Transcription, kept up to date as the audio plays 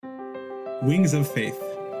Wings of Faith.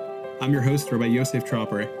 I'm your host, Rabbi Yosef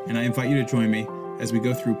Tropper, and I invite you to join me as we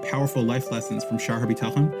go through powerful life lessons from Shar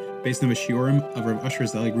HaBitachon based on the Shiurim of Rav Asher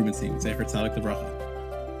Zelig Rubenstein, Zecher Tzadik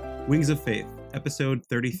Livracha. Wings of Faith, Episode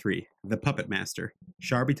 33, The Puppet Master,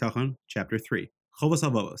 Shar HaBitachon, Chapter 3, Chovos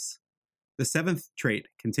HaLevavos. The seventh trait,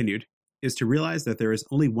 continued, is to realize that there is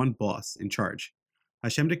only one boss in charge.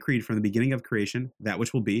 Hashem decreed from the beginning of creation that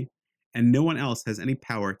which will be, and no one else has any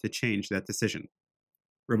power to change that decision.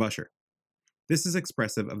 Rav Asher. This is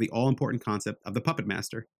expressive of the all-important concept of the puppet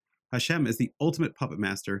master. Hashem is the ultimate puppet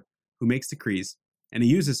master who makes decrees, and he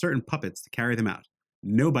uses certain puppets to carry them out.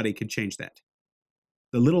 Nobody could change that.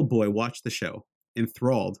 The little boy watched the show,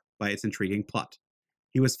 enthralled by its intriguing plot.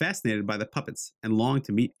 He was fascinated by the puppets and longed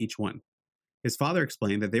to meet each one. His father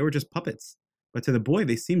explained that they were just puppets, but to the boy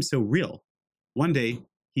they seemed so real. One day,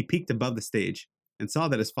 he peeked above the stage and saw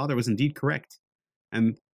that his father was indeed correct,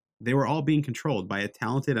 and they were all being controlled by a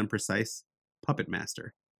talented and precise puppet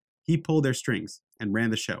master. He pulled their strings and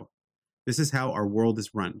ran the show. This is how our world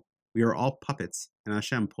is run. We are all puppets, and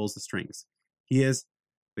Hashem pulls the strings. He is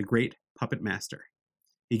the great puppet master.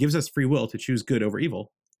 He gives us free will to choose good over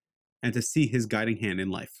evil and to see his guiding hand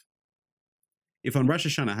in life. If on Rosh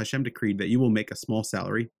Hashanah Hashem decreed that you will make a small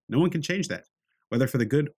salary, no one can change that, whether for the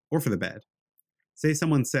good or for the bad. Say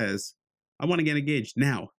someone says, I want to get engaged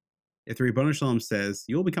now. If the Ribono Shel Olam says,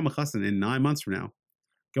 you will become a chassan in 9 months from now,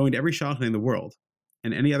 going to every shadchan in the world,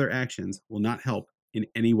 and any other actions will not help in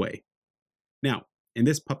any way. Now, in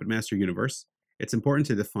this puppet master universe, it's important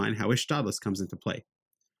to define how ishtadlus comes into play.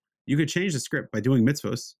 You could change the script by doing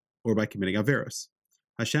mitzvos or by committing averos.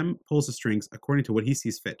 Hashem pulls the strings according to what he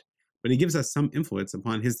sees fit, but he gives us some influence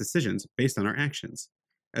upon his decisions based on our actions.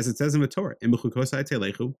 As it says in the Torah,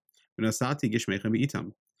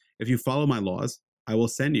 if you follow my laws, I will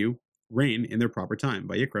send you rain in their proper time.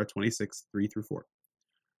 Vayikra 26:3-4.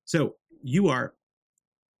 So, you are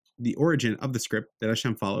the origin of the script that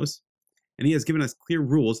Hashem follows, and he has given us clear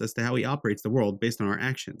rules as to how he operates the world based on our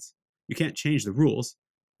actions. You can't change the rules,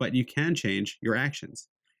 but you can change your actions.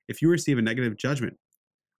 If you receive a negative judgment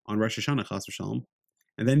on Rosh Hashanah, Chas v'Shalom,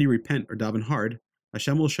 and then you repent or daven hard,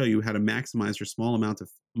 Hashem will show you how to maximize your small amount of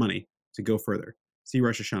money to go further. See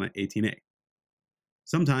Rosh Hashanah 18a.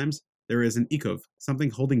 Sometimes there is an ikov, something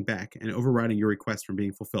holding back and overriding your request from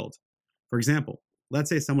being fulfilled. For example, let's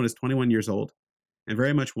say someone is 21 years old and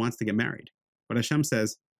very much wants to get married, but Hashem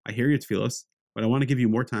says, I hear your tefillos, but I want to give you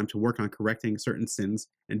more time to work on correcting certain sins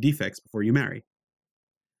and defects before you marry.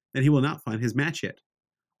 Then he will not find his match yet.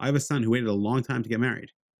 I have a son who waited a long time to get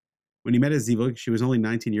married. When he met his zivug, she was only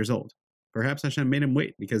 19 years old. Perhaps Hashem made him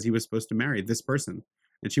wait because he was supposed to marry this person,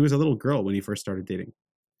 and she was a little girl when he first started dating.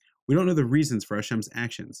 We don't know the reasons for Hashem's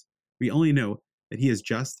actions. We only know that he is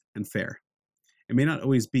just and fair. It may not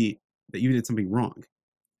always be that you did something wrong.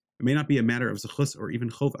 It may not be a matter of zechus or even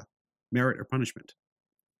chova, merit or punishment.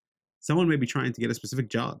 Someone may be trying to get a specific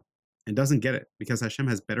job and doesn't get it because Hashem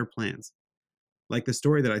has better plans. Like the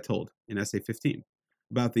story that I told in Essay 15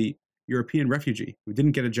 about the European refugee who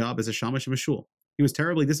didn't get a job as a shamash in a shul. He was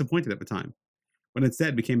terribly disappointed at the time, but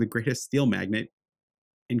instead became the greatest steel magnate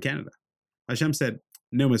in Canada. Hashem said,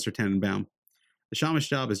 no, Mr. Tannenbaum, the shamash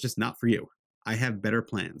job is just not for you. I have better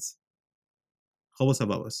plans. Chovos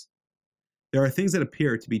HaLevavos. There are things that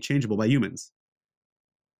appear to be changeable by humans.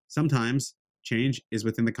 Sometimes change is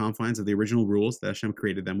within the confines of the original rules that Hashem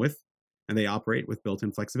created them with, and they operate with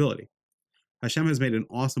built-in flexibility. Hashem has made an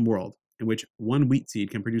awesome world in which one wheat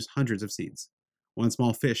seed can produce hundreds of seeds. One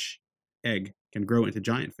small fish, egg, can grow into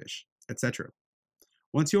giant fish, etc.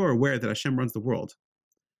 Once you are aware that Hashem runs the world,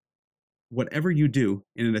 whatever you do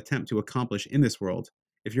in an attempt to accomplish in this world,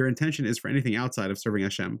 if your intention is for anything outside of serving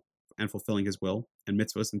Hashem and fulfilling his will and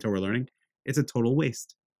mitzvahs and Torah learning, it's a total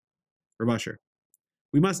waste. Rav Asher.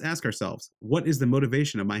 We must ask ourselves, what is the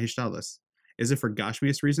motivation of my hishtadlus? Is it for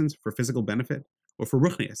gashmius reasons, for physical benefit, or for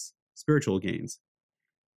ruchnius, spiritual gains?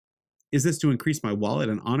 Is this to increase my wallet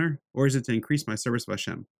and honor, or is it to increase my service of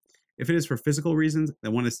Hashem? If it is for physical reasons,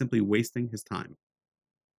 then one is simply wasting his time.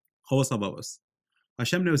 Chovos HaLevavos.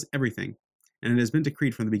 Hashem knows everything, and it has been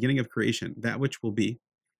decreed from the beginning of creation that which will be.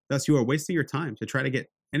 Thus you are wasting your time to try to get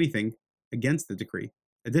anything against the decree.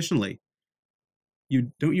 Additionally,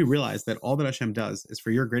 don't you realize that all that Hashem does is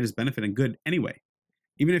for your greatest benefit and good anyway?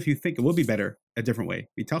 Even if you think it would be better a different way.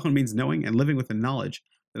 Bitachon means knowing and living with the knowledge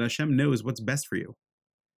that Hashem knows what's best for you.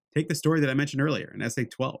 Take the story that I mentioned earlier in Essay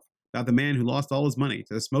 12 about the man who lost all his money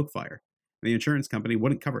to the smoke fire, and the insurance company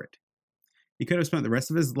wouldn't cover it. He could have spent the rest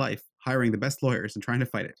of his life hiring the best lawyers and trying to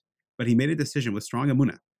fight it, but he made a decision with strong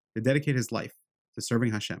emunah to dedicate his life to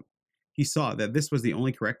serving Hashem. He saw that this was the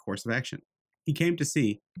only correct course of action. He came to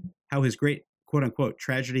see how his great quote-unquote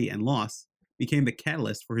tragedy and loss became the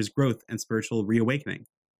catalyst for his growth and spiritual reawakening,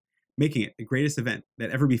 making it the greatest event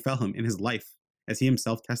that ever befell him in his life, as he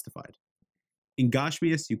himself testified. In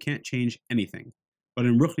Gashmias, you can't change anything, but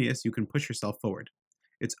in Ruchnias, you can push yourself forward.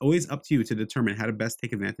 It's always up to you to determine how to best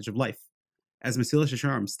take advantage of life. As Mesilas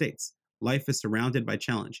Yesharim states, life is surrounded by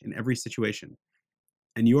challenge in every situation,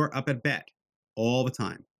 and you are up at bat all the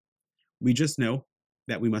time. We just know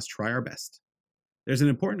that we must try our best. There's an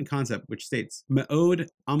important concept which states, Me'od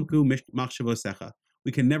amku machshavosecha.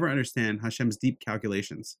 We can never understand Hashem's deep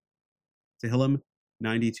calculations. Tehillim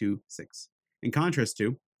 92:6. In contrast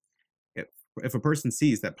to, if a person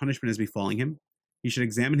sees that punishment is befalling him, he should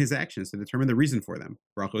examine his actions to determine the reason for them.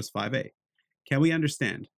 Brachos 5a. Can we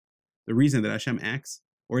understand the reason that Hashem acts,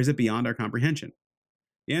 or is it beyond our comprehension?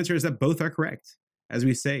 The answer is that both are correct. As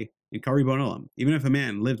we say in Kari Bon Olam, even if a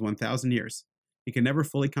man lived 1,000 years, he can never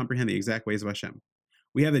fully comprehend the exact ways of Hashem.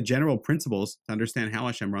 We have the general principles to understand how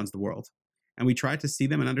Hashem runs the world, and we try to see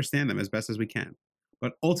them and understand them as best as we can.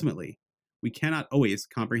 But ultimately, we cannot always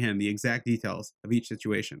comprehend the exact details of each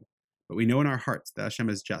situation, but we know in our hearts that Hashem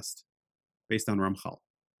is just, based on Ramchal.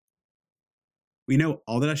 We know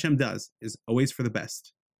all that Hashem does is always for the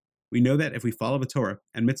best. We know that if we follow the Torah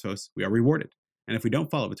and mitzvos, we are rewarded, and if we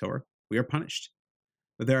don't follow the Torah, we are punished.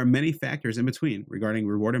 But there are many factors in between regarding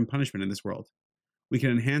reward and punishment in this world. We can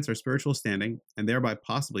enhance our spiritual standing and thereby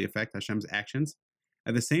possibly affect Hashem's actions.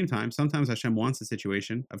 At the same time, sometimes Hashem wants a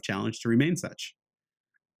situation of challenge to remain such,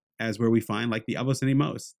 as where we find like the Avos and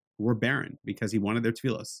Imos, who were barren because he wanted their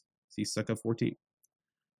tefillos. See Sukkah 14.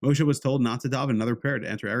 Moshe was told not to daven another prayer to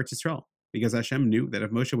enter Eretz Yisrael, because Hashem knew that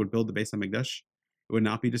if Moshe would build the Beis HaMikdash, it would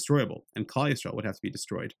not be destroyable, and Klal Yisrael would have to be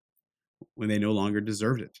destroyed when they no longer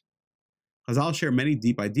deserved it. Chazal share many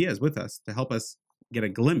deep ideas with us to help us get a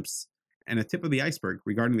glimpse and a tip of the iceberg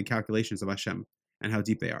regarding the calculations of Hashem and how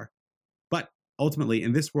deep they are. But ultimately,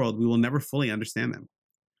 in this world, we will never fully understand them.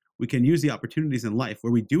 We can use the opportunities in life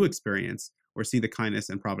where we do experience or see the kindness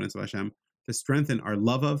and providence of Hashem to strengthen our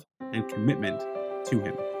love of and commitment to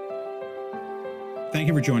Him. Thank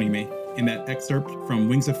you for joining me in that excerpt from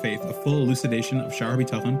Wings of Faith, a full elucidation of Sha'ar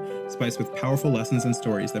HaBitachon, spiced with powerful lessons and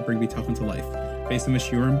stories that bring Bitachon to life, based on the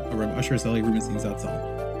Shiurim of Rav Asher Zeli Rubenstein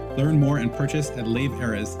Zatzal. Learn more and purchase at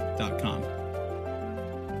leiverez.com.